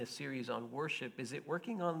A series on worship. Is it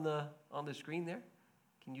working on the screen there?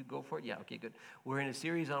 Can you go for it? Yeah, okay, good. We're in a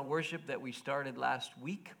series on worship that we started last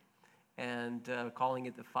week and calling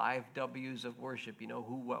it the 5 W's of worship. You know,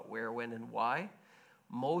 who, what, where, when, and why.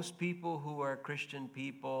 Most people who are Christian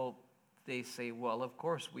people, they say, well, of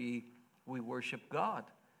course, we worship God.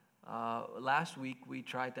 Last week, we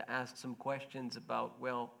tried to ask some questions about,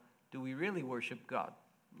 well, do we really worship God?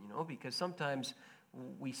 You know, because sometimes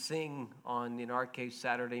we sing on, in our case,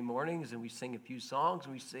 Saturday mornings, and we sing a few songs,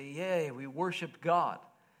 and we say, yay, we worshiped God.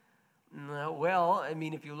 Well, I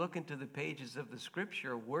mean, if you look into the pages of the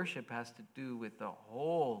Scripture, worship has to do with a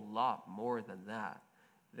whole lot more than that,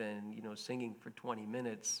 than, you know, singing for 20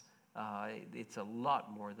 minutes. It's a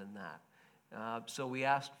lot more than that. So we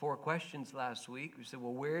asked 4 questions last week. We said,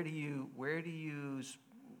 well, where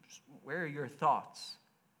are your thoughts?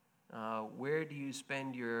 Where do you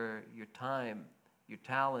spend your time, your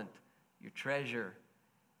talent, your treasure?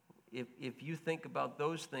 If you think about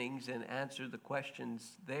those things and answer the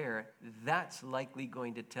questions there, that's likely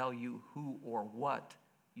going to tell you who or what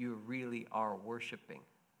you really are worshiping.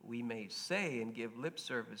 We may say and give lip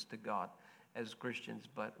service to God as Christians,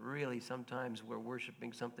 but really sometimes we're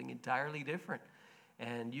worshiping something entirely different.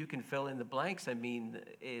 And you can fill in the blanks. I mean,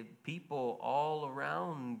 people all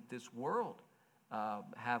around this world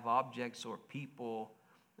have objects or people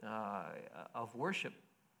of worship.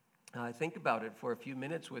 Think about it for a few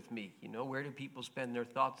minutes with me. You know, where do people spend their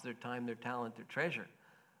thoughts, their time, their talent, their treasure?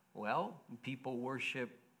 Well, people worship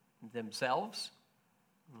themselves.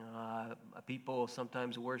 People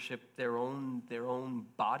sometimes worship their own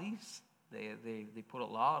bodies. They put a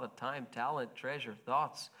lot of time, talent, treasure,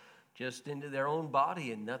 thoughts just into their own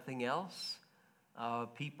body and nothing else.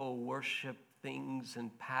 People worship things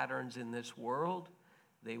and patterns in this world.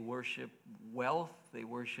 They worship wealth. They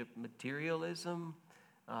worship materialism.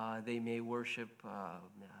 They may worship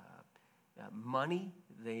money.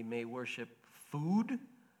 They may worship food.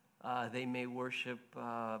 They may worship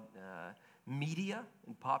media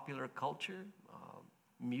and popular culture,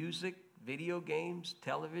 music, video games,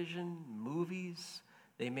 television, movies.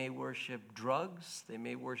 They may worship drugs. They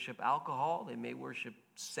may worship alcohol. They may worship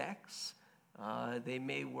sex. They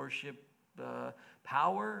may worship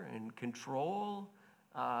power and control.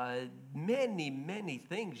 Many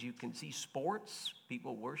things. You can see sports.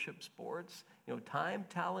 People worship sports. You know, time,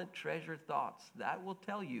 talent, treasure, thoughts. That will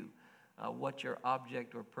tell you what your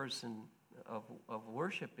object or person of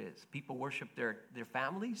worship is. People worship their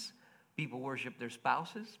families. People worship their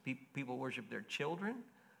spouses. People worship their children.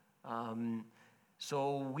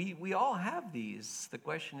 So we all have these. The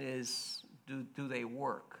question is, do they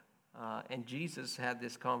work? And Jesus had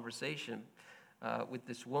this conversation with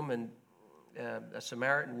this woman, a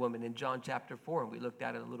Samaritan woman in John chapter 4, and we looked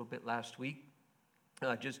at it a little bit last week.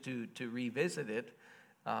 Just to revisit it,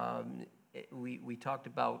 we talked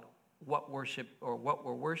about what worship or what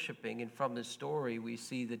we're worshiping, and from the story we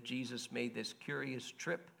see that Jesus made this curious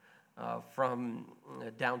trip from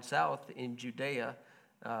down south in Judea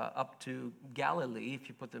up to Galilee, if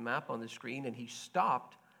you put the map on the screen, and he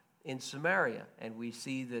stopped in Samaria, and we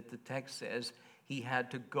see that the text says he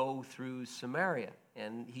had to go through Samaria.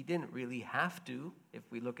 And he didn't really have to. If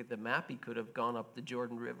we look at the map, he could have gone up the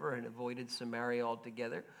Jordan River and avoided Samaria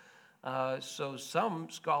altogether. So some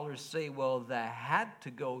scholars say, well, the had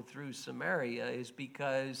to go through Samaria is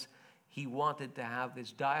because he wanted to have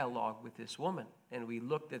this dialogue with this woman. And we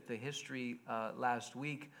looked at the history last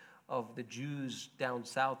week of the Jews down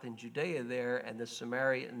south in Judea there and the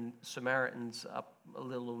Samaritans up a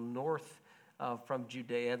little north from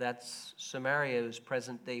Judea. That's Samaria is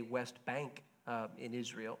present-day West Bank in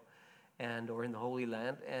Israel or in the Holy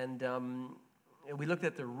Land. And we looked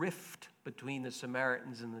at the rift between the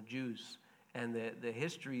Samaritans and the Jews and the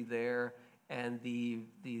history there, and the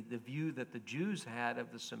view that the Jews had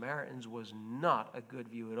of the Samaritans was not a good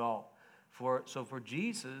view at all. So for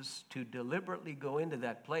Jesus to deliberately go into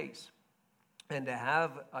that place and to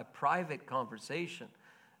have a private conversation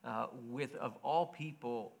with, of all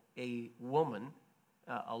people, a woman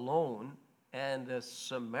alone, and a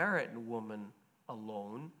Samaritan woman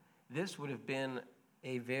alone, this would have been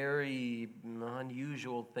a very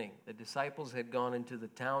unusual thing. The disciples had gone into the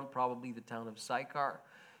town, probably the town of Sychar,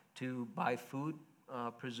 to buy food,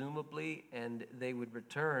 presumably, and they would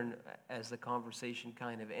return as the conversation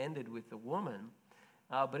kind of ended with the woman.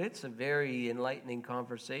 But it's a very enlightening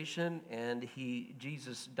conversation, and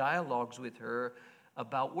Jesus dialogues with her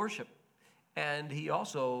about worship. And he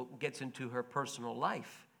also gets into her personal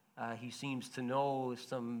life. He seems to know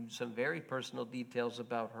some very personal details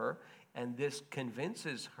about her, and this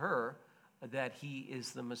convinces her that he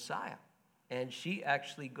is the Messiah. And she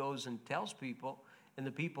actually goes and tells people, And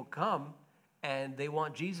the people come, and they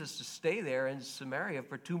want Jesus to stay there in Samaria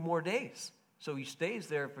for 2 more days. So he stays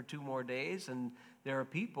there for 2 more days, and there are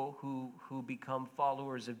people who become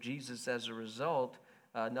followers of Jesus as a result,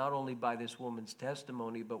 not only by this woman's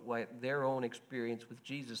testimony, but their own experience with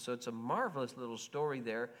Jesus. So it's a marvelous little story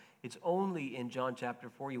there. It's only in John chapter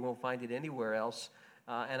 4. You won't find it anywhere else.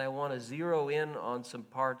 And I want to zero in on some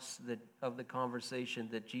parts of the conversation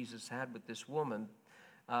that Jesus had with this woman.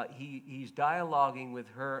 He's dialoguing with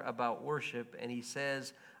her about worship, and he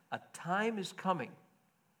says, "A time is coming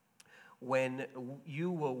when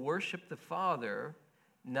you will worship the Father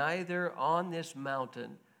neither on this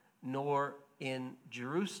mountain nor in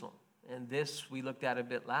Jerusalem." And this we looked at a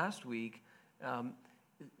bit last week.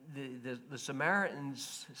 The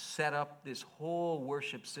Samaritans set up this whole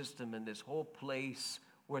worship system and this whole place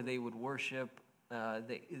where they would worship.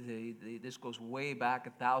 This goes way back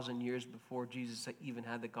 1,000 years before Jesus even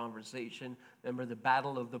had the conversation. Remember the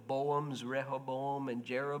battle of the Boams, Rehoboam and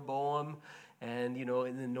Jeroboam. And,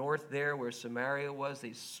 in the north there where Samaria was,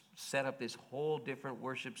 they set up this whole different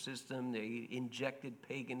worship system. They injected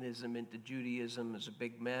paganism into Judaism. It was a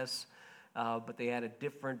big mess. But they had a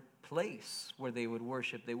different place where they would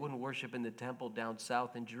worship. They wouldn't worship in the temple down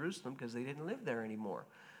south in Jerusalem because they didn't live there anymore.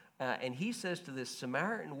 And he says to this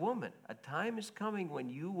Samaritan woman, "A time is coming when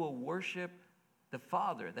you will worship the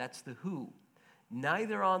Father." That's the who.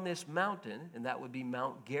 "Neither on this mountain," and that would be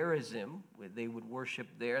Mount Gerizim, where they would worship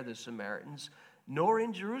there, the Samaritans, "nor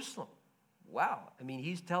in Jerusalem." Wow. I mean,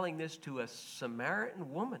 he's telling this to a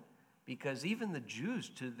Samaritan woman, because even the Jews,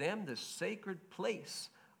 to them, the sacred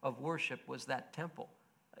place of worship was that temple.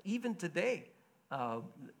 Even today,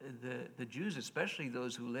 the Jews, especially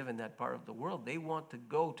those who live in that part of the world, they want to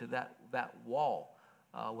go to that wall,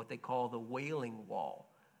 what they call the Wailing Wall,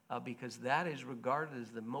 because that is regarded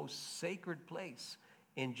as the most sacred place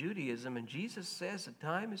in Judaism. And Jesus says a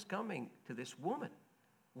time is coming to this woman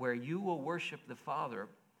where you will worship the Father.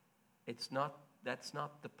 That's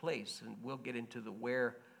not the place, and we'll get into the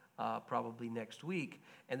where probably next week.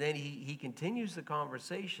 And then he continues the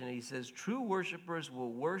conversation. He says, "True worshipers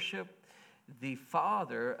will worship the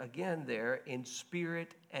Father," again there, "in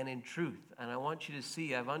spirit and in truth." And I want you to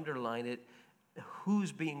see, I've underlined it,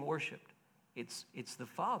 who's being worshiped. It's the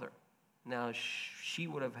Father. Now, she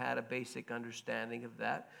would have had a basic understanding of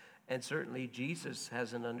that, and certainly Jesus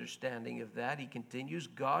has an understanding of that. He continues,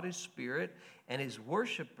 "God is spirit, and his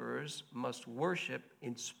worshipers must worship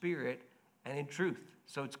in spirit and in truth."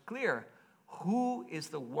 So it's clear who is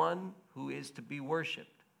the one who is to be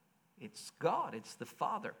worshiped. It's God, it's the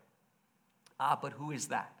Father. But who is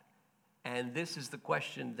that? And this is the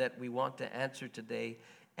question that we want to answer today.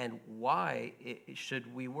 And why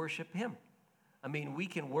should we worship him? I mean, we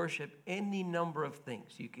can worship any number of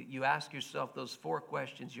things. You ask yourself those 4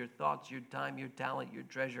 questions: your thoughts, your time, your talent, your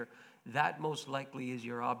treasure. That most likely is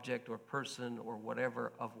your object or person or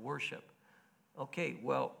whatever of worship. Okay,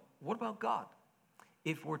 well, what about God?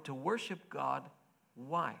 If we're to worship God,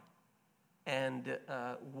 why? And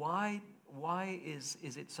why is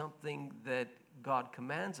it something that God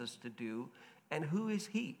commands us to do? And who is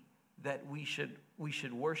he that we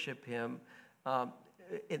should worship him?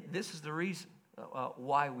 This is the reason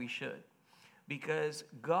why we should. Because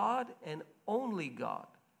God and only God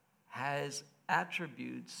has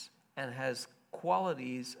attributes and has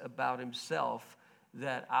qualities about himself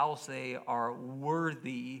that I'll say are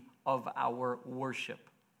worthy of our worship.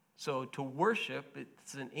 So to worship,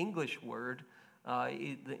 it's an English word.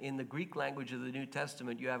 In the Greek language of the New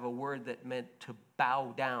Testament, you have a word that meant to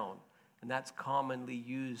bow down, and that's commonly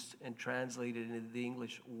used and translated into the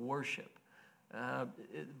English worship.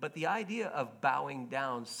 But the idea of bowing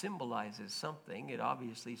down symbolizes something. It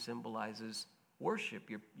obviously symbolizes worship.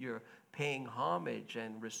 You're paying homage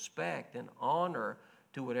and respect and honor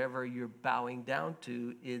to whatever you're bowing down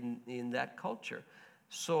to in that culture.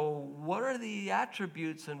 So what are the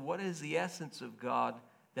attributes and what is the essence of God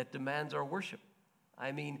that demands our worship?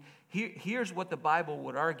 I mean, here's what the Bible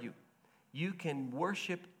would argue. You can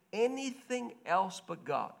worship anything else but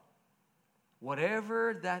God.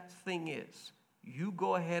 Whatever that thing is, you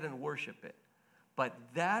go ahead and worship it. But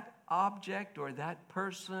that object or that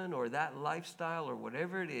person or that lifestyle or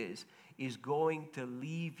whatever it is going to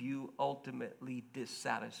leave you ultimately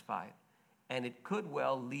dissatisfied. And it could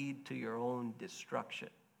well lead to your own destruction.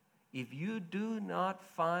 If you do not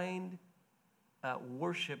find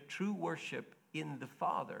worship, true worship in the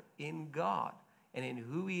Father, in God, and in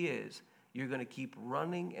who he is, you're going to keep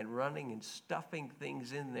running and stuffing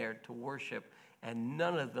things in there to worship, and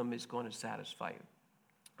none of them is going to satisfy you.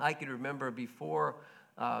 I can remember before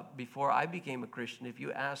I became a Christian, if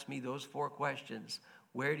you asked me those 4 questions,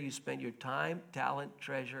 Where do you spend your time, talent,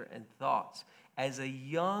 treasure, and thoughts? As a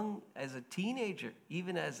teenager,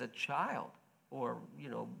 even as a child, or,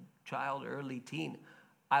 child, early teen,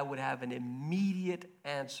 I would have an immediate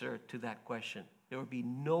answer to that question. There would be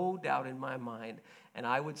no doubt in my mind, and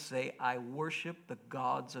I would say, I worship the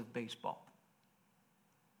gods of baseball.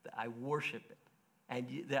 I worship it.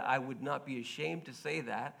 And I would not be ashamed to say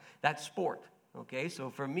that. That's sport. Okay, so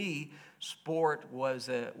for me, sport was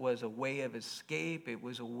a way of escape. It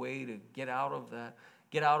was a way to get out of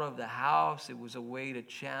the house. It was a way to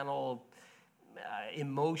channel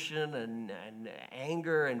emotion and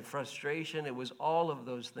anger and frustration. It was all of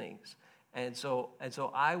those things. And so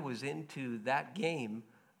I was into that game,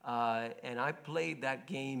 and I played that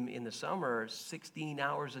game in the summer 16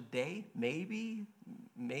 hours a day, maybe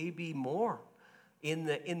more. In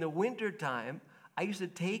the wintertime, I used to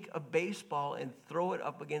take a baseball and throw it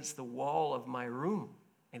up against the wall of my room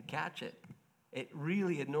and catch it. It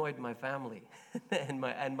really annoyed my family and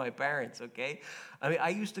my parents, okay? I mean, I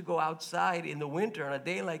used to go outside in the winter on a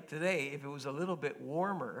day like today. If it was a little bit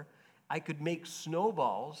warmer, I could make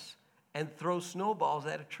snowballs and throw snowballs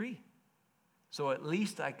at a tree. So at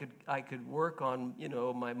least I could work on,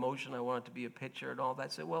 my motion. I wanted to be a pitcher and all that. I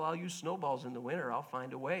said, well, I'll use snowballs in the winter. I'll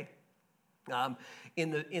find a way.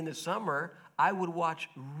 In the summer, I would watch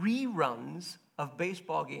reruns of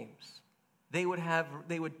baseball games. They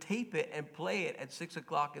would tape it and play it at 6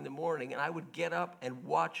 o'clock in the morning, and I would get up and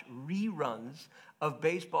watch reruns of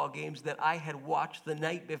baseball games that I had watched the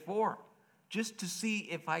night before, just to see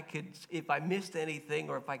if I missed anything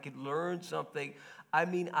or if I could learn something. I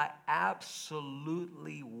mean, I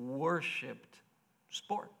absolutely worshipped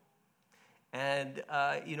sport. And,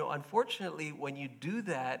 unfortunately, when you do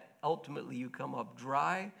that, ultimately you come up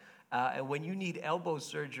dry. And when you need elbow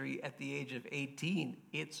surgery at the age of 18,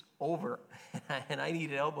 it's over. And I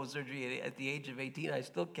needed elbow surgery at the age of 18. I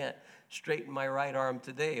still can't straighten my right arm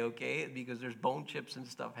today, okay, because there's bone chips and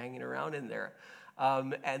stuff hanging around in there.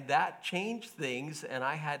 And that changed things, and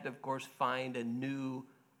I had to, of course, find a new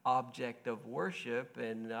object of worship,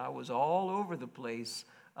 and I was all over the place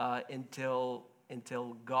until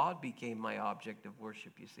God became my object of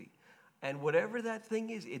worship, you see. And whatever that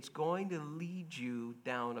thing is, it's going to lead you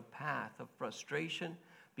down a path of frustration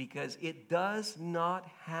because it does not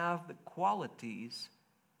have the qualities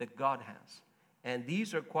that God has. And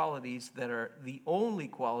these are qualities that are the only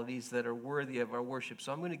qualities that are worthy of our worship.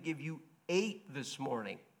 So I'm going to give you 8 this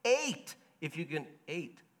morning. 8, if you can,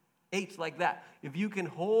 8. 8's like that. If you can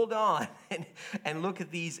hold on and look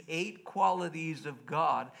at these 8 qualities of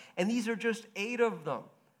God, and these are just 8 of them.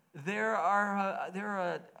 There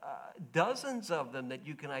are dozens of them that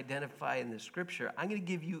you can identify in the Scripture. I'm going to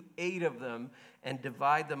give you 8 of them and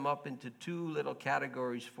divide them up into 2 little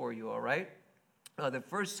categories for you, all right? The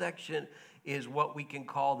first section is what we can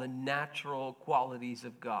call the natural qualities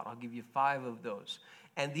of God. I'll give you 5 of those.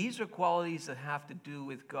 And these are qualities that have to do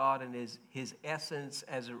with God and his essence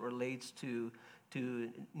as it relates to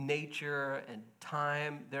nature and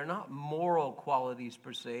time. They're not moral qualities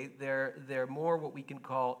per se. They're more what we can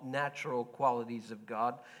call natural qualities of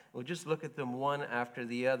God. We'll just look at them one after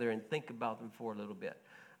the other and think about them for a little bit.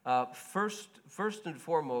 First and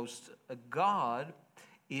foremost, God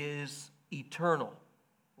is eternal.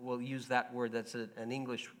 We'll use that word. That's an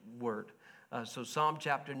English word. So Psalm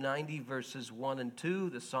chapter 90, verses 1 and 2,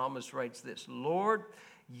 the psalmist writes this: Lord,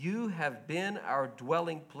 you have been our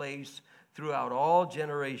dwelling place throughout all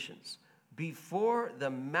generations. Before the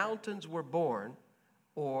mountains were born,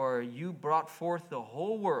 or you brought forth the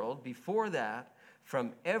whole world, before that,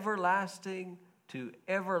 from everlasting to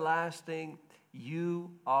everlasting,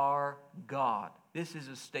 you are God. This is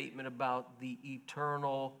a statement about the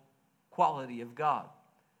eternal quality of God.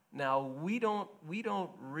 Now, we don't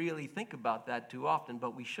really think about that too often,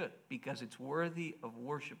 but we should, because it's worthy of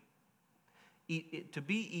worship. To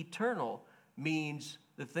be eternal means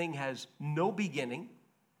the thing has no beginning,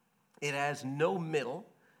 it has no middle,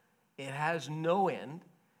 it has no end.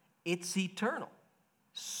 It's eternal.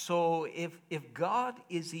 So if God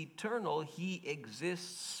is eternal, he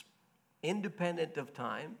exists independent of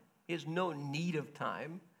time. He has no need of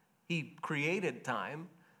time. He created time.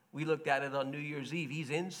 We looked at it on New Year's Eve. He's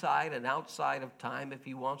inside and outside of time if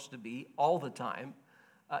he wants to be, all the time.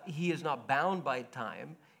 He is not bound by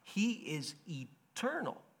time. He is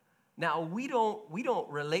eternal. Now, we don't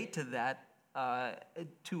relate to that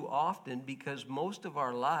too often because most of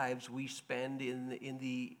our lives we spend in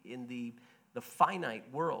the finite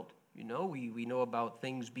world. You know, we know about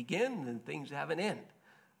things begin and things have an end.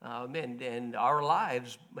 And our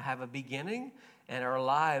lives have a beginning, and our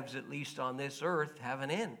lives, at least on this earth, have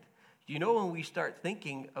an end. You know, when we start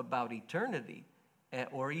thinking about eternity,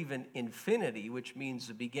 or even infinity, which means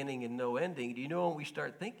the beginning and no ending, do you know when we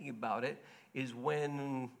start thinking about it is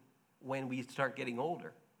when we start getting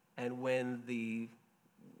older, and when the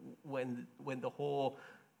whole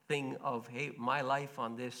thing of, hey, my life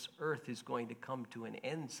on this earth is going to come to an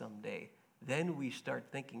end someday, then we start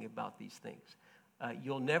thinking about these things.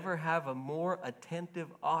 You'll never have a more attentive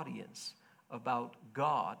audience about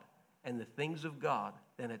God and the things of God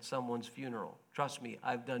than at someone's funeral. Trust me,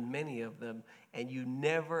 I've done many of them, and you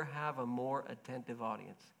never have a more attentive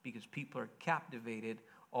audience because people are captivated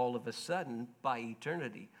all of a sudden by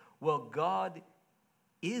eternity. Well, God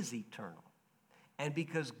is eternal. And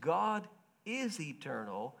because God is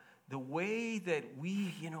eternal, the way that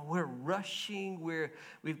we're rushing,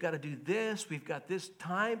 we've got to do this, we've got this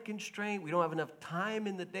time constraint, we don't have enough time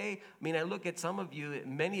in the day. I mean, I look at some of you,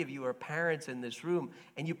 many of you are parents in this room,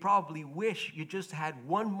 and you probably wish you just had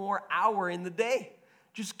one more hour in the day.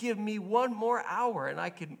 Just give me one more hour and I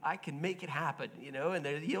can make it happen, and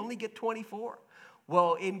you only get 24.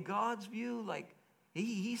 Well, in God's view, like,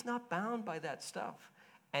 he's not bound by that stuff.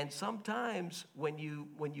 And sometimes when you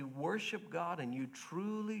worship God and you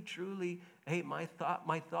truly, hey, my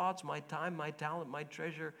thoughts, my time, my talent, my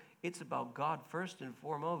treasure, it's about God first and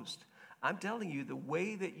foremost. I'm telling you, the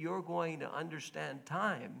way that you're going to understand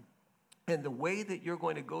time and the way that you're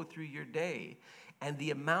going to go through your day and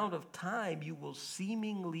the amount of time you will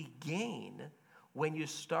seemingly gain when you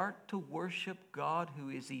start to worship God who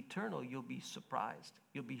is eternal, you'll be surprised.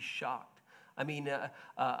 You'll be shocked. I mean,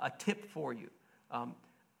 a tip for you.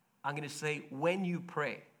 I'm going to say when you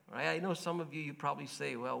pray, right? I know some of you probably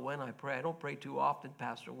say, well, when I pray, I don't pray too often,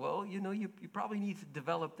 Pastor. Well, you probably need to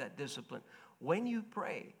develop that discipline. When you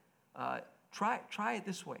pray, try it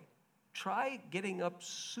this way. Try getting up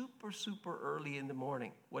super early in the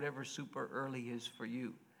morning, whatever super early is for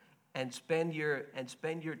you, and spend your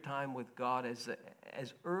time with God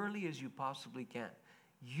as early as you possibly can.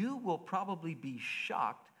 You will probably be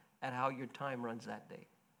shocked at how your time runs that day.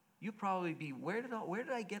 You probably be, where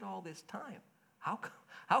did I get all this time?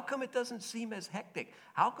 How come it doesn't seem as hectic?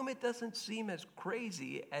 How come it doesn't seem as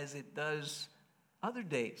crazy as it does other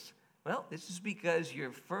days? Well, this is because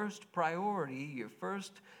your first priority,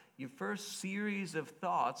 your first series of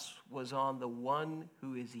thoughts was on the one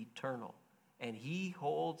who is eternal. And he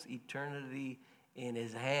holds eternity in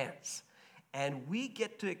his hands. And we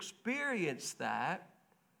get to experience that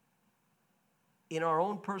in our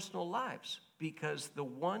own personal lives, because the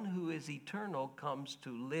one who is eternal comes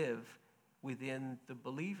to live within the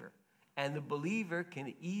believer. And the believer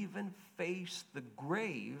can even face the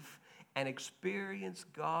grave and experience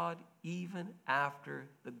God even after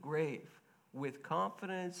the grave with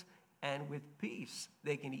confidence and with peace.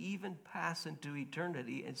 They can even pass into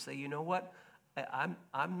eternity and say, you know what? I'm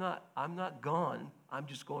not gone. I'm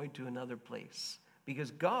just going to another place.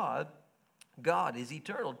 Because God is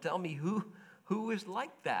eternal. Tell me who is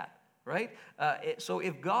like that, right? So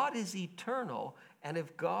if God is eternal, and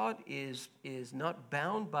if God is not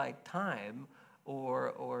bound by time,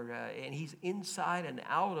 and he's inside and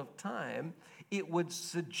out of time, it would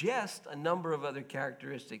suggest a number of other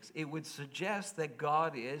characteristics. It would suggest that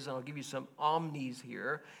God is, and I'll give you some omnis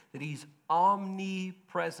here, that he's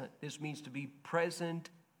omnipresent. This means to be present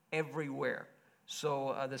everywhere.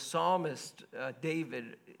 So the psalmist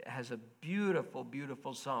David has a beautiful,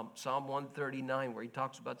 beautiful psalm, Psalm 139, where he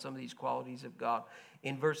talks about some of these qualities of God.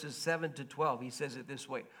 In verses 7 to 12, he says it this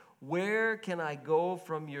way: "Where can I go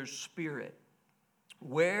from your spirit?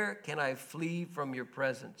 Where can I flee from your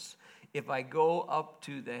presence? If I go up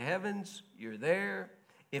to the heavens, you're there.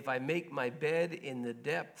 If I make my bed in the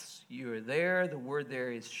depths, you're there." The word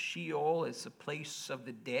there is Sheol. It's the place of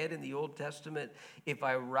the dead in the Old Testament. "If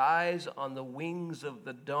I rise on the wings of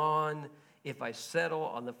the dawn, if I settle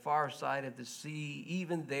on the far side of the sea,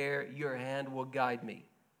 even there your hand will guide me.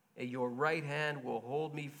 Your right hand will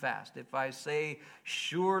hold me fast. If I say,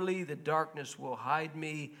 surely the darkness will hide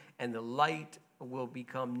me, and the light will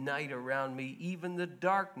become night around me, even the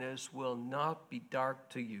darkness will not be dark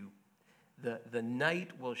to you. The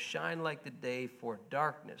night will shine like the day, for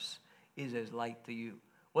darkness is as light to you."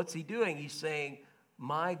 What's he doing? He's saying,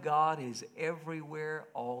 my God is everywhere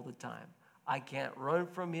all the time. I can't run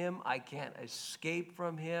from him. I can't escape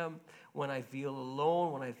from him. When I feel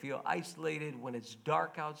alone, when I feel isolated, when it's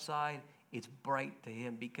dark outside, it's bright to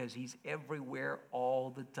him because he's everywhere all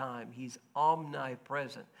the time. He's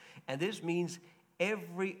omnipresent. And this means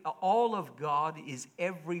all of God is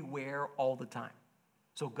everywhere all the time.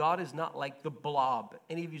 So God is not like the Blob.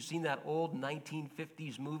 Any of you seen that old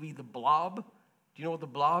 1950s movie, The Blob? Do you know what the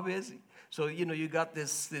blob is? So, you got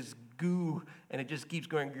this goo, and it just keeps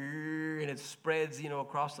going, and it spreads,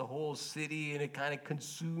 across the whole city, and it kind of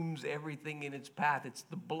consumes everything in its path. It's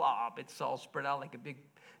the blob. It's all spread out like a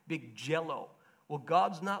big jello. Well,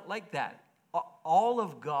 God's not like that. All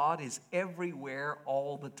of God is everywhere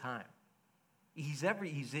all the time. He's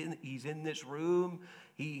in this room.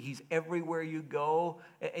 He's everywhere you go.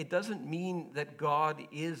 It doesn't mean that God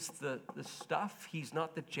is the stuff. He's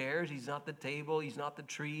not the chairs. He's not the table. He's not the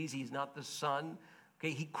trees. He's not the sun.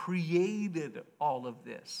 Okay, He created all of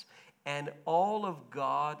this. And all of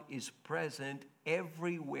God is present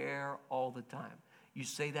everywhere all the time. You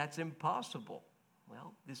say that's impossible.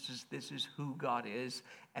 Well, this is who God is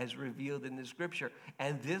as revealed in the Scripture.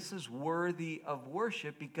 And this is worthy of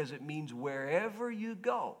worship because it means wherever you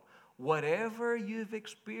go, whatever you've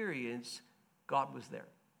experienced, God was there.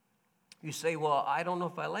 You say, well, I don't know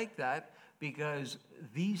if I like that because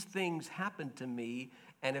these things happened to me,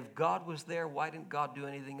 and if God was there, why didn't God do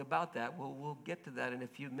anything about that? Well, we'll get to that in a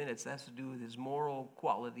few minutes. That has to do with His moral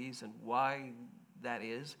qualities and why that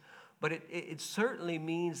is. But it certainly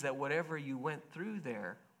means that whatever you went through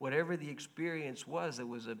there, whatever the experience was, it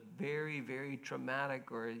was a very, very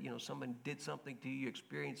traumatic, or someone did something to you,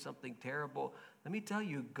 experienced something terrible. Let me tell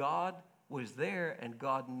you, God was there and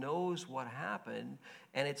God knows what happened.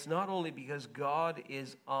 And it's not only because God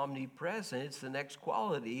is omnipresent, it's the next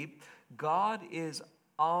quality. God is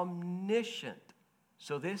omniscient.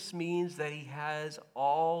 So this means that He has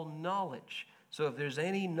all knowledge. So if there's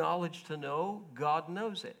any knowledge to know, God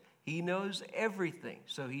knows it. He knows everything.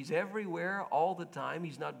 So He's everywhere all the time.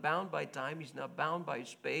 He's not bound by time. He's not bound by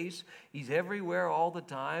space. He's everywhere all the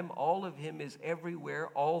time. All of Him is everywhere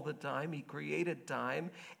all the time. He created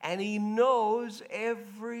time, and He knows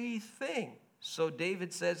everything. So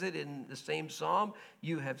David says it in the same psalm,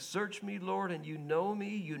 "You have searched me, Lord, and you know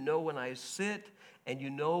me. You know when I sit, and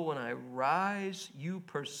you know when I rise. You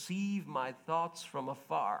perceive my thoughts from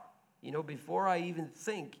afar." Before I even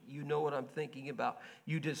think, you know what I'm thinking about.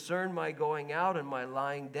 You discern my going out and my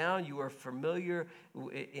lying down. You are familiar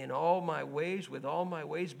in all my ways, with all my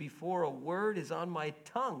ways. Before a word is on my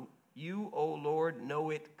tongue, you, O Lord, know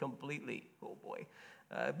it completely. Oh boy.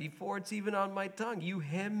 Before it's even on my tongue, you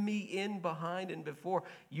hem me in behind and before.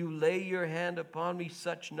 You lay your hand upon me.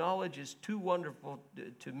 Such knowledge is too wonderful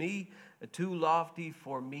to me, too lofty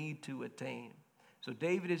for me to attain. So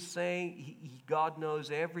David is saying, God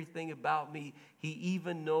knows everything about me. He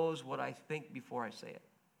even knows what I think before I say it.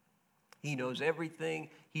 He knows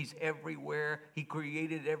everything. He's everywhere. He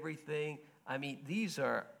created everything. I mean, these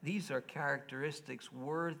are characteristics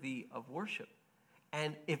worthy of worship.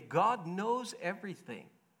 And if God knows everything,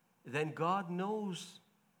 then God knows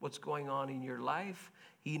what's going on in your life.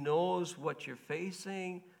 He knows what you're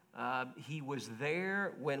facing. He was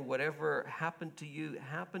there when whatever happened to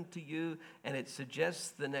you, and it suggests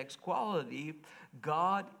the next quality.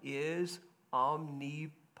 God is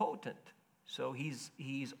omnipotent. So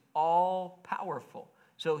he's all powerful.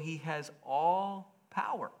 So He has all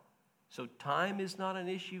power. So time is not an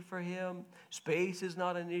issue for Him. Space is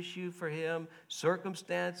not an issue for Him.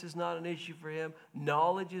 Circumstance is not an issue for Him.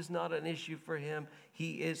 Knowledge is not an issue for Him.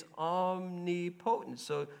 He is omnipotent.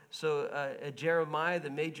 So Jeremiah, the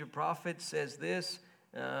major prophet, says this.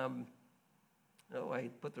 I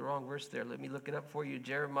put the wrong verse there. Let me look it up for you.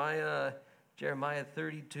 Jeremiah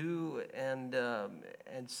 32 and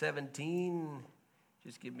 17.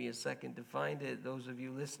 Just give me a second to find it. Those of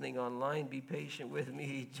you listening online, be patient with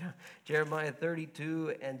me. Jeremiah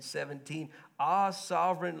 32 and 17. Ah,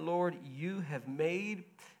 sovereign Lord, you have made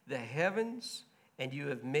the heavens, and you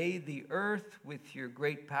have made the earth with your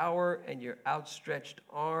great power and your outstretched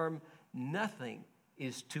arm. Nothing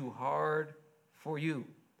is too hard for you.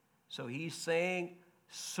 So he's saying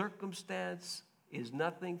circumstance is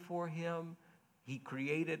nothing for Him. He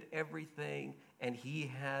created everything, and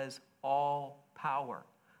He has all power.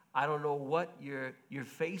 I don't know what you're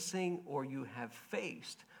facing or you have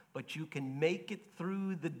faced, but you can make it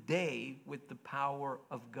through the day with the power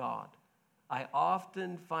of God. I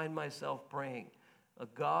often find myself praying,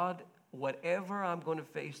 God, whatever I'm going to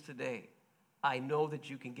face today, I know that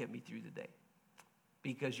you can get me through the day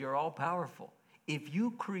because you're all powerful. If you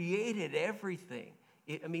created everything,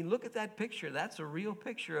 look at that picture. That's a real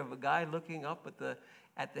picture of a guy looking up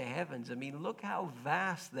at the heavens. Look how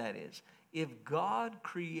vast that is. If God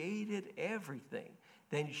created everything,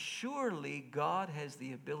 then surely God has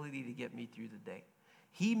the ability to get me through the day.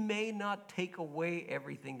 He may not take away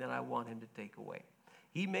everything that I want Him to take away.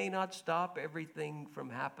 He may not stop everything from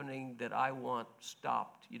happening that I want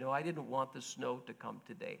stopped. I didn't want the snow to come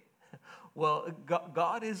today. Well,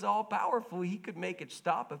 God is all powerful. He could make it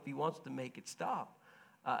stop if he wants to make it stop.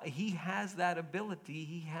 He has that ability.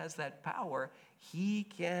 He has that power. He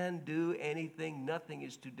can do anything. Nothing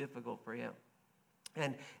is too difficult for him.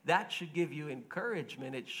 And that should give you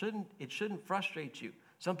encouragement. It shouldn't frustrate you.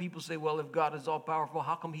 Some people say, well, if God is all powerful,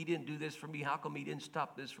 how come he didn't do this for me? How come he didn't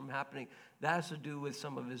stop this from happening? That has to do with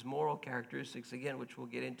some of his moral characteristics, again, which we'll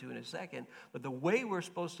get into in a second. But the way we're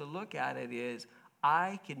supposed to look at it is,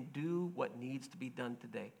 I can do what needs to be done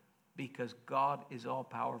today because God is all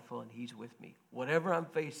powerful and he's with me. Whatever I'm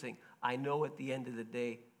facing, I know at the end of the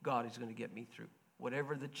day, God is going to get me through.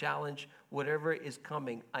 Whatever the challenge, whatever is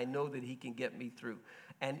coming, I know that he can get me through.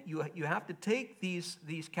 And you have to take these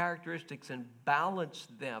characteristics and balance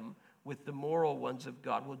them with the moral ones of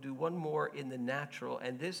God. We'll do one more in the natural,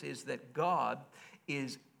 and this is that God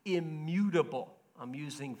is immutable. I'm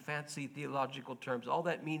using fancy theological terms. All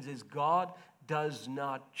that means is God does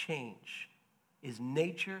not change. His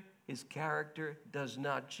nature, his character does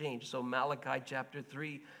not change. So Malachi chapter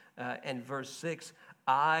 3 and verse 6,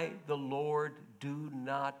 I, the Lord, do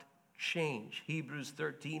not change. Hebrews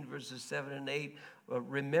 13 verses 7 and 8,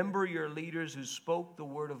 remember your leaders who spoke the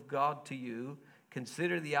word of God to you.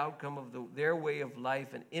 Consider the outcome of their way of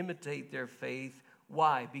life and imitate their faith.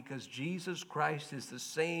 Why? Because Jesus Christ is the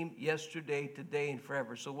same yesterday, today, and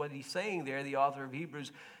forever. So what he's saying there, the author of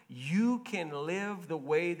Hebrews, you can live the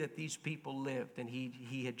way that these people lived. And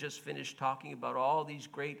he had just finished talking about all these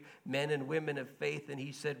great men and women of faith. And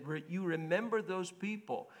he said, you remember those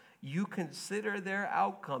people. You consider their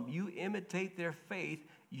outcome. You imitate their faith.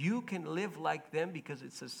 You can live like them because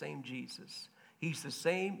it's the same Jesus. He's the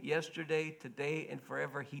same yesterday, today, and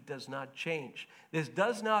forever. He does not change. This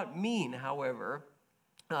does not mean, however,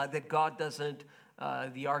 that God doesn't,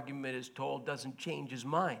 the argument is told, doesn't change his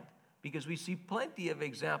mind. Because we see plenty of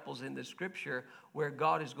examples in the scripture where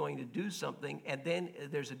God is going to do something and then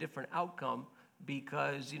there's a different outcome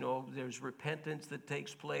because, there's repentance that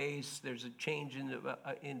takes place, there's a change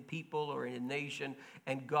in people or in a nation,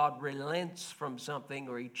 and God relents from something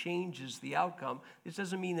or he changes the outcome. This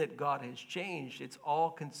doesn't mean that God has changed. It's all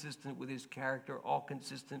consistent with his character, all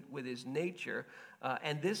consistent with his nature.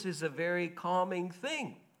 And this is a very calming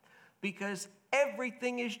thing because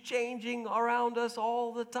everything is changing around us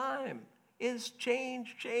all the time. Is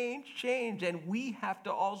change, and we have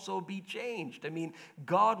to also be changed. I mean,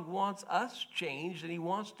 God wants us changed, and he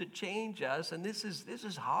wants to change us, and this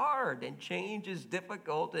is hard, and change is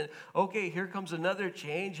difficult, and okay, here comes another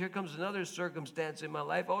change, here comes another circumstance in my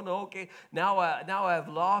life. Oh no, okay, now I've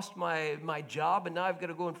lost my job, and now I've got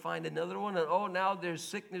to go and find another one, and oh, now there's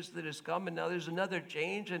sickness that has come, and now there's another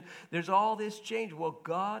change, and there's all this change. Well,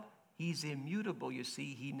 God, he's immutable, you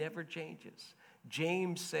see, he never changes.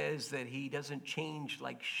 James says that he doesn't change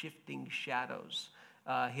like shifting shadows.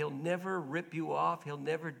 He'll never rip you off. He'll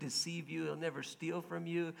never deceive you. He'll never steal from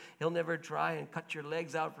you. He'll never try and cut your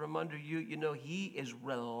legs out from under you. He is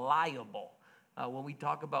reliable. When we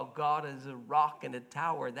talk about God as a rock and a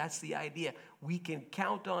tower, that's the idea. We can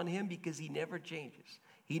count on him because he never changes.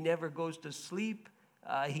 He never goes to sleep.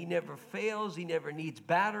 He never fails. He never needs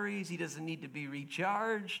batteries. He doesn't need to be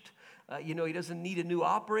recharged. He doesn't need a new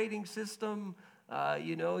operating system.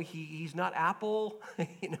 He's not Apple.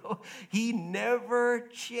 He never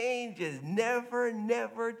changes.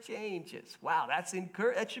 Never changes. Wow,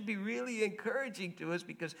 that should be really encouraging to us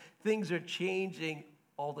because things are changing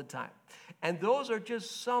all the time. And those are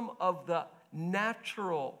just some of the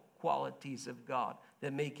natural qualities of God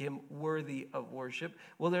that make him worthy of worship.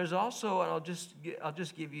 Well, there's also, and I'll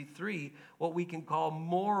just give you three, what we can call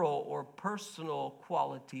moral or personal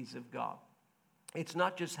qualities of God. It's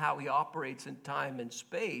not just how he operates in time and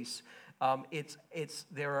space.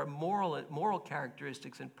 There are moral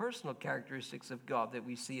characteristics and personal characteristics of God that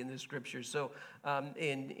we see in the scripture. So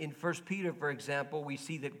in 1 Peter, for example, we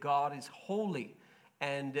see that God is holy.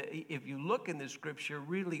 And if you look in the scripture,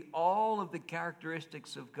 really all of the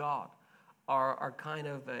characteristics of God are kind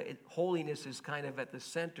of, holiness is kind of at the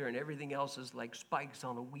center and everything else is like spikes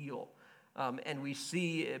on a wheel. And we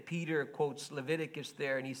see Peter quotes Leviticus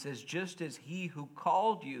there, and he says, just as he who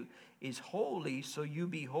called you is holy, so you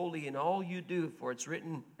be holy in all you do. For it's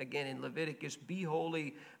written, again in Leviticus, be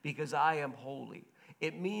holy because I am holy.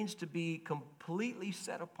 It means to be completely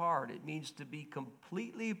set apart. It means to be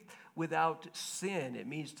completely without sin. It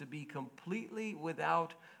means to be completely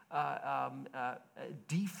without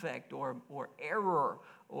defect or error.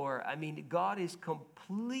 God is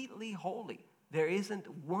completely holy. There isn't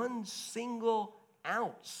one single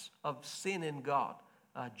ounce of sin in God.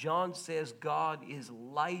 John says God is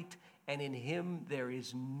light, and in him there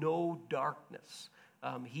is no darkness.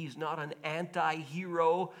 He's not an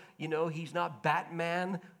anti-hero. He's not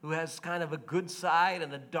Batman, who has kind of a good side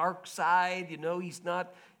and a dark side. He's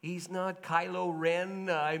not Kylo Ren.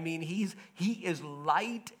 He is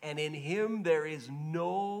light, and in him there is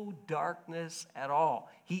no darkness at all.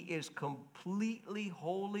 He is completely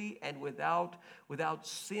holy and without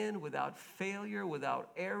sin, without failure, without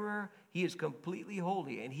error. He is completely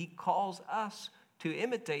holy, and he calls us to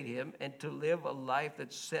imitate him and to live a life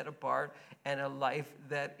that's set apart and a life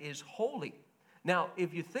that is holy. Now,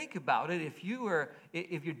 if you think about it, if you're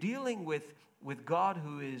dealing with God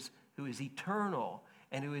who is eternal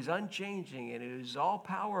and who is unchanging and who is all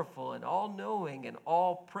powerful and all knowing and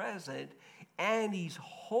all present, and he's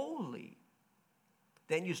holy,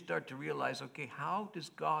 then you start to realize, okay, how does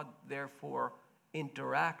God therefore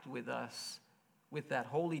interact with us with that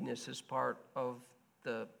holiness as part of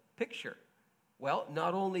the picture? Well,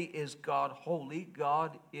 not only is God holy,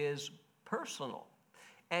 God is personal.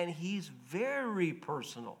 And he's very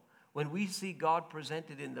personal. When we see God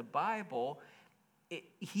presented in the Bible,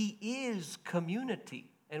 he is community.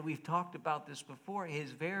 And we've talked about this before.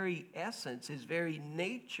 His very essence, his very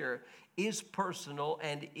nature is personal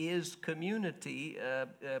and is community.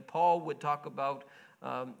 Paul would talk about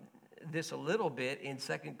this a little bit in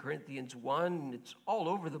 2 Corinthians 1. It's all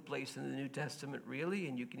over the place in the New Testament, really,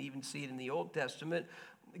 and you can even see it in the Old Testament.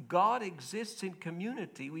 God exists in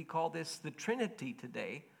community. We call this the Trinity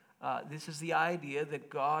today. This is the idea that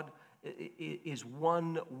God is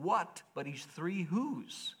one what, but he's three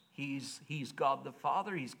whos. He's God the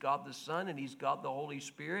Father, he's God the Son, and he's God the Holy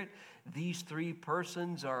Spirit. These three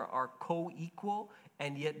persons are co-equal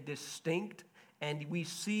and yet distinct, and we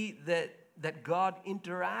see that God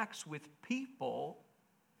interacts with people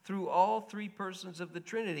through all three persons of the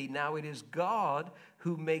Trinity. Now it is God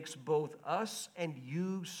who makes both us and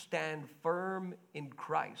you stand firm in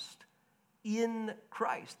Christ. In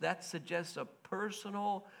Christ. That suggests a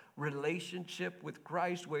personal relationship with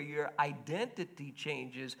Christ where your identity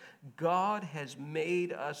changes. God has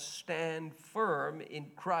made us stand firm in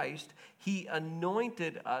Christ. He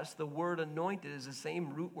anointed us. The word anointed is the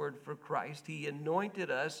same root word for Christ. He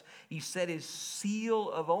anointed us. He set his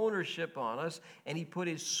seal of ownership on us, and he put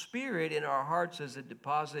his Spirit in our hearts as a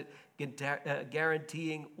deposit,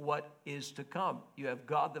 guaranteeing what is to come. You have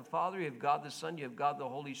God the Father, you have God the Son, you have God the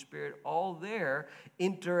Holy Spirit, all there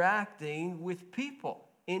interacting with people,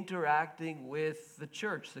 interacting with the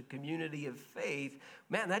church, the community of faith.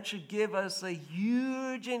 Man, that should give us a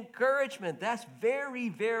huge encouragement. That's very,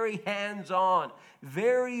 very hands-on,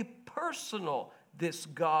 very personal, this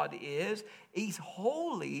God is. He's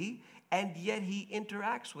holy, and yet he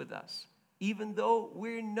interacts with us, even though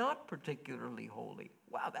we're not particularly holy.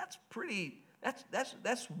 Wow, that's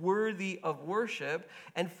worthy of worship.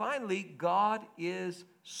 And finally, God is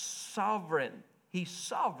sovereign. He's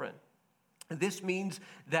sovereign. This means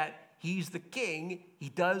that he's the king. He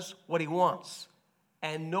does what he wants.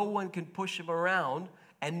 And no one can push him around.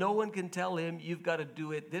 And no one can tell him, you've got to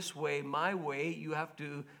do it this way, my way. You have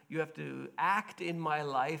to act in my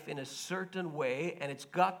life in a certain way, and it's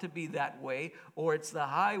got to be that way, or it's the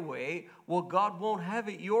highway. Well, God won't have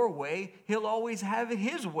it your way. He'll always have it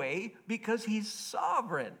his way because he's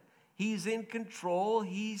sovereign. He's in control.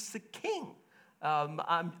 He's the king.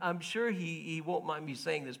 I'm sure he won't mind me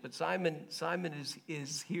saying this, but Simon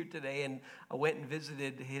is here today, and I went and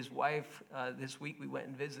visited his wife this week. We went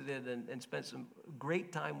and visited and spent some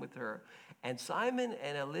great time with her. And Simon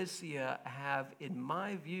and Alicia have, in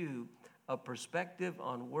my view, a perspective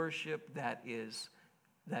on worship that is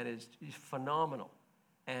phenomenal.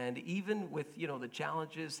 And even with the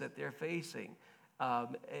challenges that they're facing,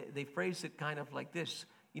 they phrase it kind of like this: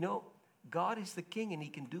 God is the king, and he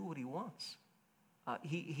can do what he wants.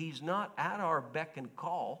 He's not at our beck and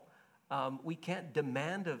call. We can't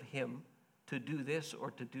demand of him to do this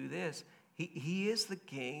or to do this. He is the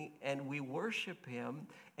king, and we worship him,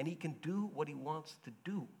 and he can do what he wants to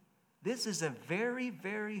do. This is a very,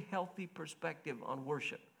 very healthy perspective on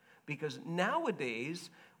worship, because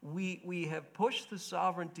nowadays we have pushed the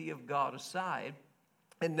sovereignty of God aside,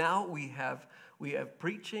 and now we have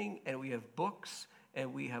preaching, and we have books,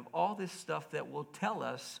 and we have all this stuff that will tell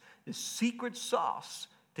us the secret sauce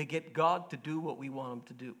to get God to do what we want him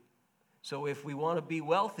to do. So if we want to be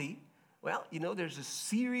wealthy, well, there's a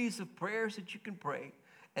series of prayers that you can pray,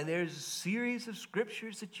 and there's a series of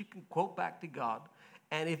scriptures that you can quote back to God.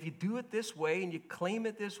 And if you do it this way, and you claim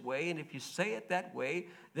it this way, and if you say it that way,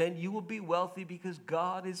 then you will be wealthy, because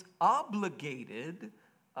God is obligated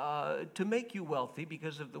to make you wealthy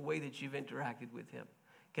because of the way that you've interacted with him.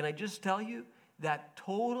 Can I just tell you that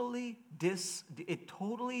it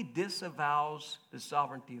totally disavows the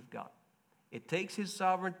sovereignty of God. It takes his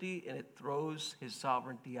sovereignty and it throws his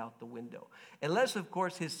sovereignty out the window. Unless, of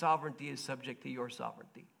course, his sovereignty is subject to your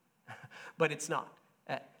sovereignty. But it's not.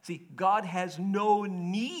 See, God has no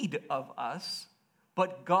need of us,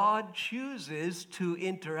 but God chooses to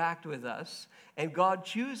interact with us, and God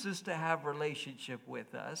chooses to have relationship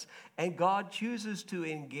with us, and God chooses to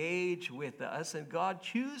engage with us, and God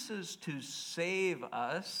chooses to save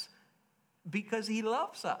us because he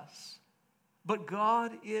loves us. But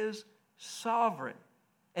God is sovereign.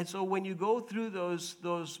 And so when you go through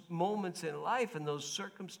those moments in life and those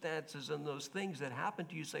circumstances and those things that happen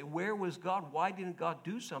to you, say, where was God? Why didn't God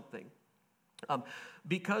do something?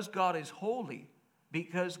 Because God is holy,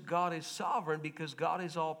 because God is sovereign, because God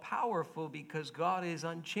is all-powerful, because God is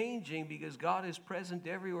unchanging, because God is present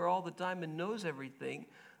everywhere all the time and knows everything,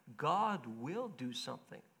 God will do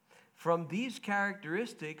something. From these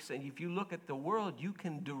characteristics, and if you look at the world, you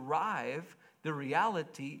can derive the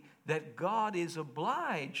reality that God is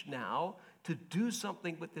obliged now to do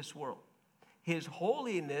something with this world. His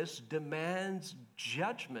holiness demands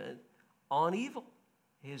judgment on evil.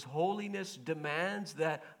 His holiness demands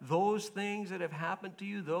that those things that have happened to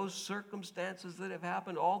you, those circumstances that have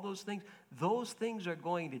happened, all those things are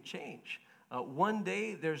going to change. One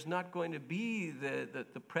day, there's not going to be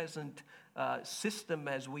the present system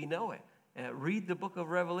as we know it. Read the book of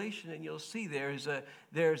Revelation and you'll see there's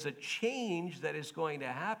a change that is going to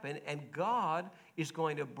happen, and God is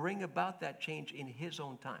going to bring about that change in his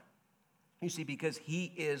own time. You see, because he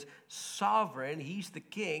is sovereign, he's the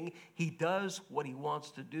king, he does what he wants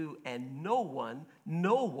to do, and no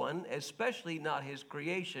one, especially not his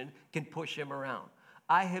creation, can push him around.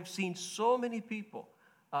 I have seen so many people,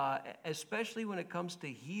 especially when it comes to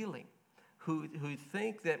healing, who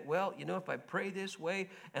think that, well, if I pray this way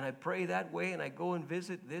and I pray that way and I go and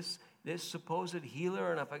visit this supposed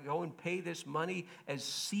healer, and if I go and pay this money as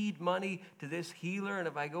seed money to this healer, and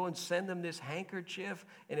if I go and send them this handkerchief,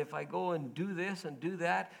 and if I go and do this and do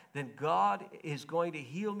that, then God is going to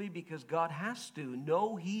heal me because God has to.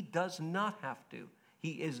 No, he does not have to.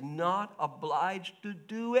 He is not obliged to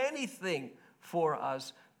do anything for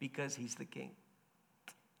us because he's the king.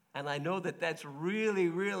 And I know that that's really,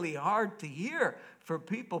 really hard to hear for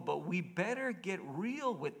people, but we better get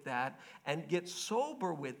real with that and get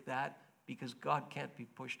sober with that because God can't be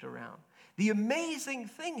pushed around. The amazing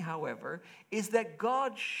thing, however, is that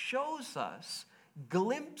God shows us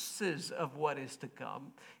glimpses of what is to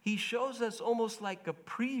come. He shows us almost like a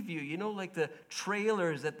preview, like the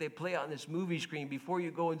trailers that they play on this movie screen. Before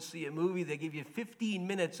you go and see a movie, they give you 15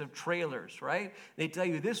 minutes of trailers, right? They tell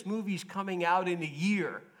you this movie's coming out in a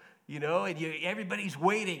year. And everybody's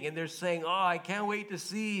waiting, and they're saying, oh, I can't wait to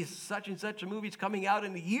see such and such a movie. It's coming out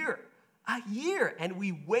in a year. And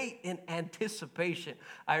we wait in anticipation.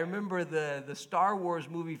 I remember the Star Wars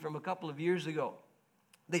movie from a couple of years ago.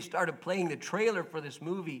 They started playing the trailer for this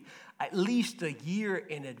movie at least a year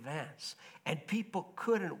in advance. And people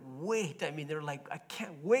couldn't wait. I mean, they're like, I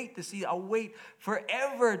can't wait to see. I'll wait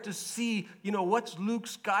forever to see, what's Luke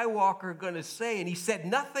Skywalker going to say. And he said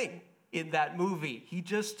nothing in that movie.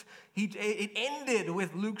 It ended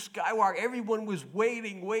with Luke Skywalker. Everyone was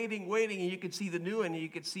waiting, and you could see the new one, and you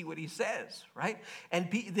could see what he says, right?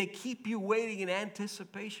 And they keep you waiting in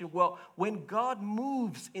anticipation. Well, when God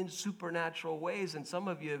moves in supernatural ways, and some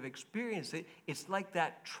of you have experienced it, it's like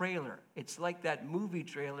that trailer. It's like that movie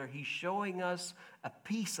trailer. He's showing us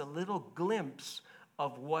a little glimpse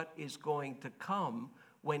of what is going to come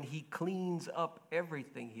when he cleans up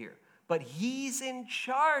everything here. But he's in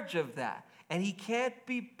charge of that, and he can't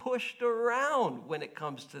be pushed around when it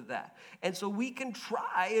comes to that. And so we can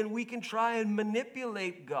try and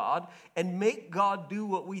manipulate God and make God do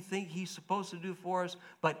what we think he's supposed to do for us,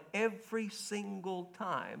 but every single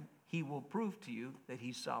time he will prove to you that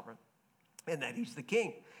he's sovereign and that he's the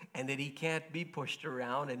king and that he can't be pushed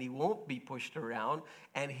around and he won't be pushed around,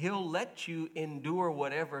 and he'll let you endure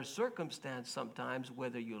whatever circumstance sometimes,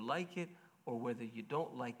 whether you like it or whether you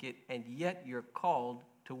don't like it, and yet you're called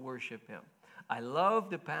to worship him. I love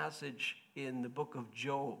the passage in the book of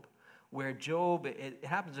Job, where Job, it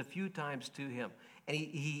happens a few times to him, and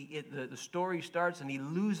the story starts, and he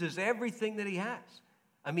loses everything that he has.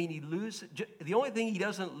 I mean, the only thing he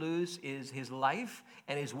doesn't lose is his life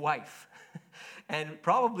and his wife. And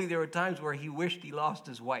probably there were times where he wished he lost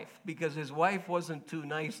his wife, because his wife wasn't too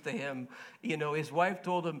nice to him. His wife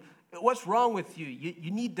told him, what's wrong with you?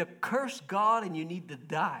 You need to curse God and you need to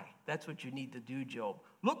die. That's what you need to do, Job.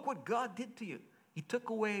 Look what God did to you. He took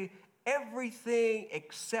away everything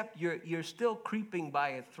except you're still creeping by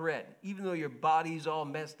a thread, even though your body's all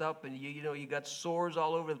messed up and you got sores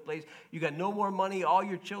all over the place. You got no more money. All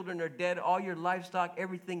your children are dead. All your livestock,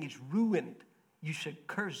 everything is ruined. You should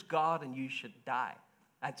curse God and you should die.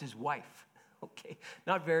 That's his wife. Okay,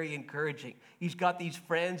 not very encouraging. He's got these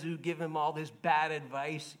friends who give him all this bad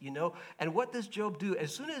advice, And what does Job do?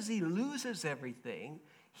 As soon as he loses everything,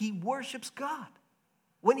 he worships God.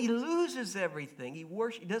 When he loses everything, he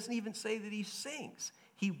doesn't even say that he sings.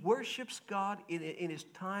 He worships God in his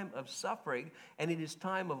time of suffering and in his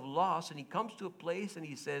time of loss. And he comes to a place and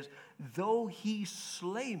he says, though he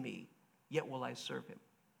slay me, yet will I serve him.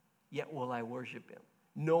 Yet will I worship him.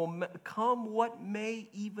 Come what may,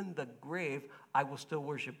 even the grave, I will still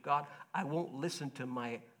worship God. I won't listen to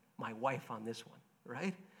my wife on this one,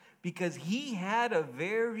 right? Because he had a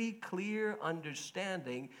very clear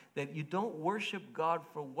understanding that you don't worship God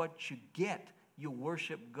for what you get. You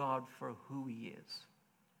worship God for who he is.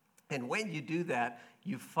 And when you do that,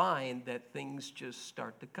 you find that things just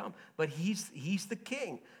start to come. But he's the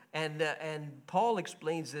king. And Paul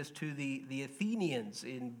explains this to the Athenians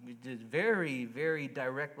in very, very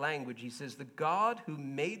direct language. He says, the God who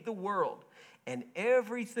made the world and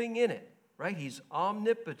everything in it, right? He's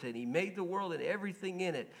omnipotent. He made the world and everything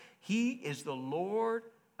in it. He is the Lord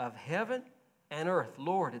of heaven and earth.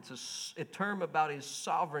 Lord, it's a term about his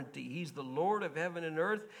sovereignty. He's the Lord of heaven and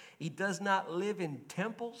earth. He does not live in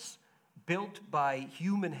temples built by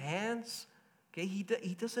human hands. Okay, he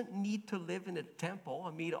doesn't need to live in a temple.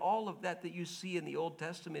 I mean, all of that you see in the Old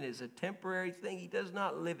Testament is a temporary thing. He does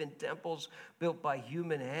not live in temples built by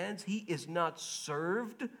human hands. He is not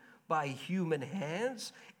served by human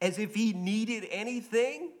hands as if he needed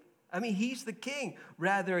anything. I mean, he's the king.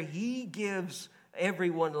 Rather, he gives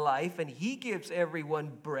everyone life and he gives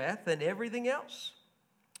everyone breath and everything else.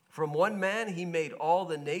 From one man, he made all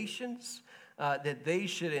the nations that they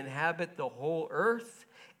should inhabit the whole earth.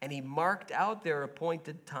 And he marked out their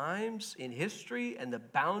appointed times in history and the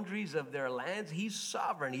boundaries of their lands. He's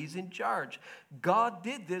sovereign. He's in charge. God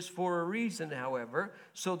did this for a reason, however,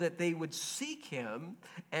 so that they would seek him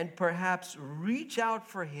and perhaps reach out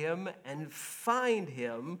for him and find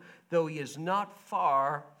him, though he is not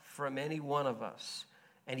far from any one of us.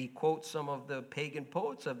 And he quotes some of the pagan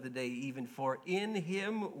poets of the day, even, for in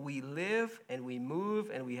him we live and we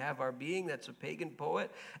move and we have our being. That's a pagan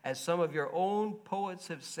poet. As some of your own poets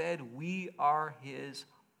have said, we are his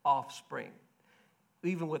offspring.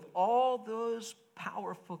 Even with all those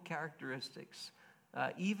powerful characteristics,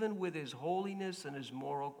 even with his holiness and his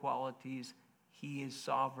moral qualities, he is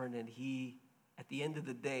sovereign, and he, at the end of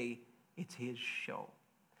the day, it's his show.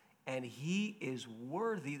 And he is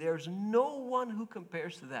worthy. There's no one who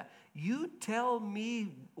compares to that. You tell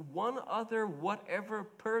me one other, whatever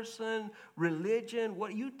person, religion,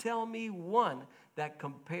 you tell me one that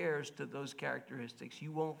compares to those characteristics.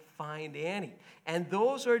 You won't find any. And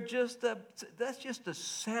those are that's just a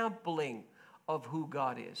sampling of who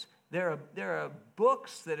God is. There are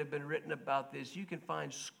books that have been written about this. You can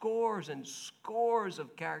find scores and scores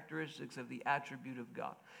of characteristics of the attribute of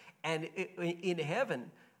God. And in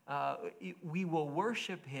heaven, we will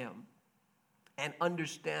worship him and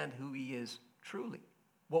understand who he is truly.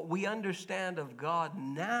 What we understand of God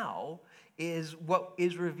now is what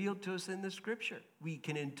is revealed to us in the Scripture. We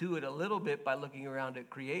can intuit a little bit by looking around at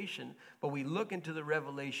creation, but we look into the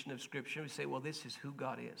revelation of Scripture and we say, well, this is who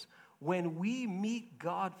God is. When we meet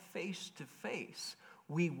God face to face,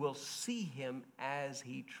 we will see him as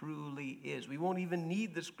he truly is. We won't even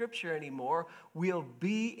need the Scripture anymore. We'll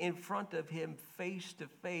be in front of him face to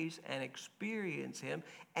face and experience him.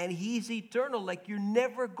 And he's eternal. Like, you're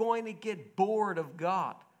never going to get bored of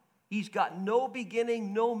God. He's got no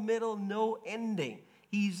beginning, no middle, no ending.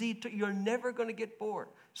 You're never going to get bored.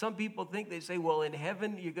 Some people think, they say, well, in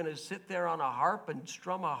heaven, you're going to sit there on a harp and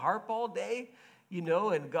strum a harp all day.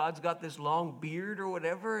 And God's got this long beard or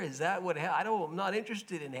whatever. Is that what I'm not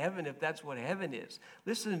interested in heaven if that's what heaven is.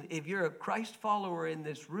 Listen, if you're a Christ follower in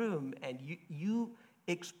this room and you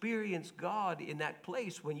experience God in that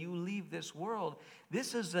place when you leave this world,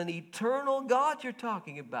 this is an eternal God you're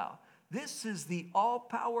talking about. This is the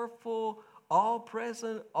all-powerful,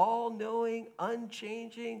 all-present, all-knowing,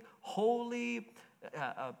 unchanging, holy,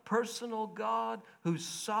 personal God who's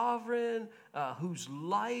sovereign, who's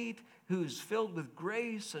light, who's filled with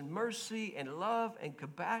grace and mercy and love and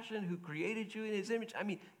compassion, who created you in his image. I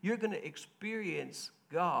mean, you're going to experience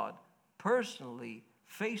God personally,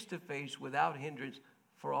 face to face, without hindrance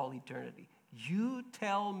for all eternity. You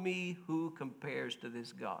tell me who compares to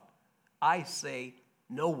this God. I say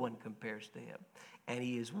no one compares to him. And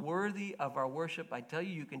he is worthy of our worship. I tell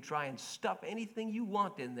you, you can try and stuff anything you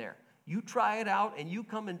want in there. You try it out and you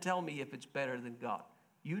come and tell me if it's better than God.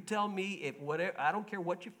 You tell me if whatever, I don't care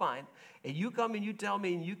what you find, and you come and you tell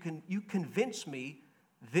me and you convince me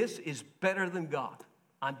this is better than God.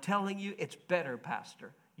 I'm telling you it's better,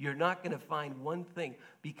 Pastor. You're not going to find one thing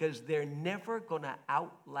because they're never going to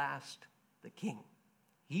outlast the king.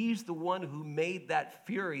 He's the one who made that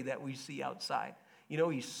fury that we see outside. You know,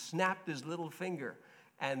 he snapped his little finger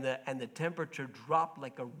and the temperature dropped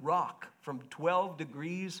like a rock from 12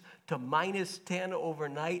 degrees to -10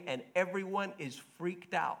 overnight, and everyone is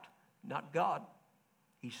freaked out. Not God.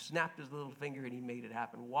 He snapped his little finger and he made it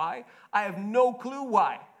happen. Why? I have no clue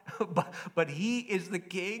why. but he is the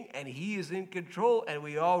king and he is in control, and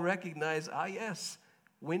we all recognize, yes,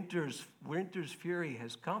 winter's fury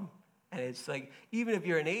has come. And it's like, even if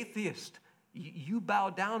you're an atheist, you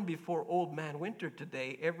bow down before old man winter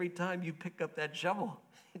today every time you pick up that shovel.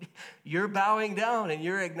 You're bowing down and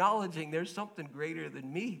you're acknowledging there's something greater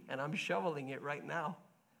than me, and I'm shoveling it right now.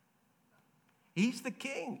 He's the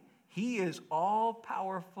king. He is all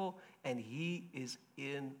powerful and he is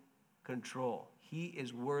in control. He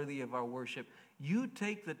is worthy of our worship. You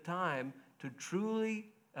take the time to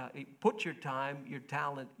truly put your time, your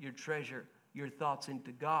talent, your treasure, your thoughts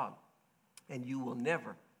into God, and you will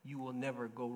never go